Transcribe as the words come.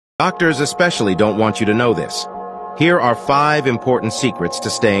Doctors especially don't want you to know this. Here are 5 important secrets to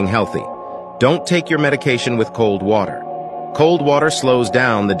staying healthy. Don't take your medication with cold water. Cold water slows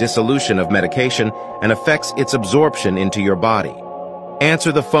down the dissolution of medication and affects its absorption into your body.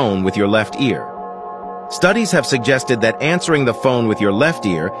 Answer the phone with your left ear. Studies have suggested that answering the phone with your left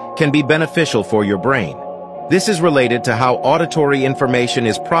ear can be beneficial for your brain. This is related to how auditory information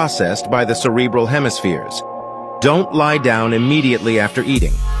is processed by the cerebral hemispheres. Don't lie down immediately after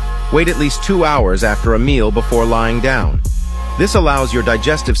eating. Wait at least 2 hours after a meal before lying down. This allows your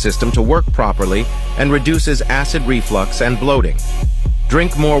digestive system to work properly and reduces acid reflux and bloating.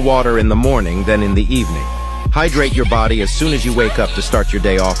 Drink more water in the morning than in the evening. Hydrate your body as soon as you wake up to start your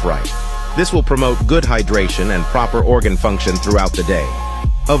day off right. This will promote good hydration and proper organ function throughout the day.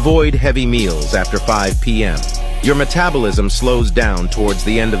 Avoid heavy meals after 5 p.m. Your metabolism slows down towards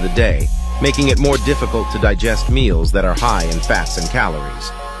the end of the day, making it more difficult to digest meals that are high in fats and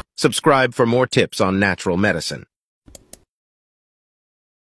calories. Subscribe for more tips on natural medicine.